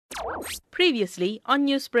Previously on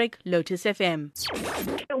Newsbreak, Lotus FM.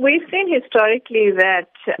 We've seen historically that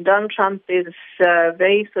Donald Trump is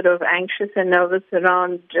very sort of anxious and nervous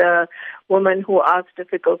around women who ask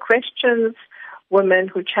difficult questions, women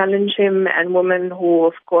who challenge him, and women who,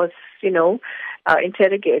 of course,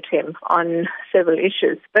 interrogate him on several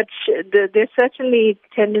issues. But there's certainly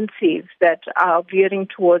tendencies that are veering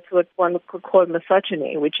towards what one could call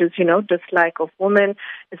misogyny, which is, dislike of women,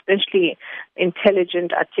 especially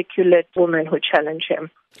intelligent, articulate women who challenge him.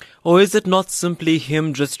 Or is it not simply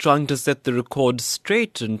him just trying to set the record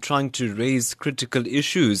straight and trying to raise critical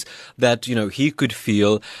issues that, he could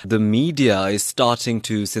feel the media is starting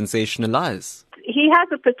to sensationalize? He has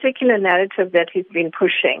a particular narrative that he's been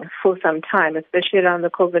pushing for some time, especially around the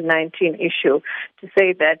COVID-19 issue, to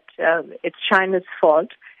say that it's China's fault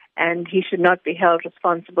and he should not be held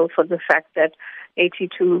responsible for the fact that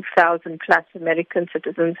 82,000 plus American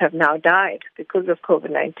citizens have now died because of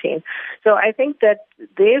COVID-19. So I think that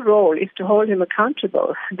their role is to hold him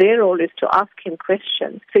accountable. Their role is to ask him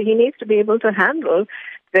questions. So he needs to be able to handle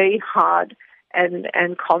very hard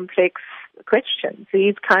and complex questions.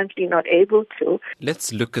 He's currently not able to.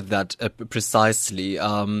 Let's look at that precisely.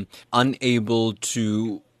 Unable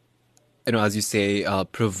to, as you say,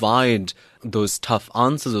 provide those tough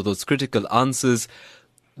answers or those critical answers,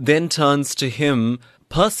 then turns to him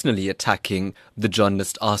personally attacking the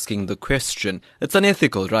journalist asking the question. It's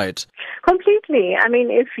unethical, right? Completely. I mean,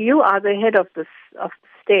 if you are the head of the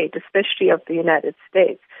state, especially of the United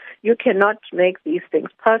States, you cannot make these things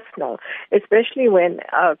personal, especially when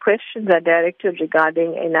questions are directed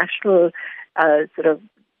regarding a national sort of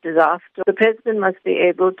disaster. The president must be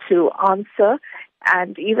able to answer,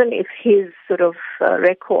 and even if his sort of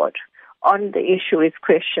record on the issue is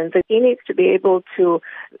questioned, he needs to be able to,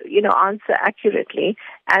 answer accurately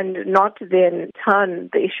and not then turn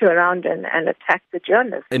the issue around and attack the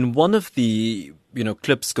journalist. In one of the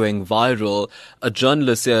clips going viral, a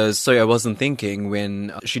journalist says, "Sorry, I wasn't thinking,"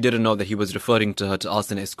 when she didn't know that he was referring to her to ask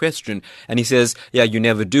the next question. And he says, "Yeah, you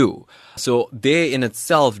never do." So there in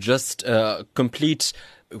itself, just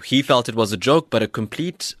he felt it was a joke, but a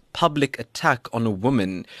complete public attack on a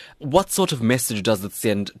woman. What sort of message does it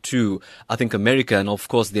send to, I think, America and, of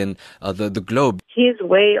course, then the globe? His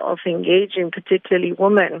way of engaging, particularly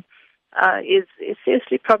women, is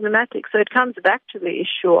seriously problematic. So it comes back to the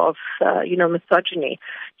issue of, misogyny.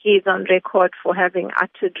 He is on record for having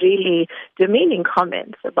uttered really demeaning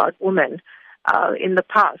comments about women in the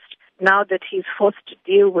past. Now that he's forced to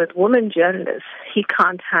deal with women journalists, he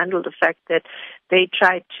can't handle the fact that they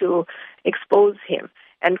tried to expose him,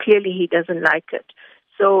 and clearly he doesn't like it.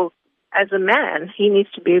 So as a man, he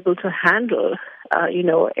needs to be able to handle,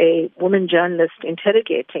 a woman journalist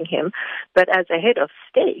interrogating him, but as a head of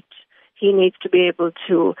state, he needs to be able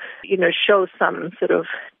to, show some sort of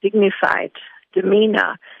dignified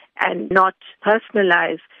demeanor and not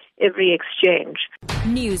personalize every exchange.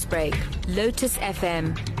 Newsbreak, Lotus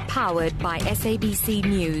FM, powered by SABC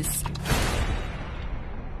News.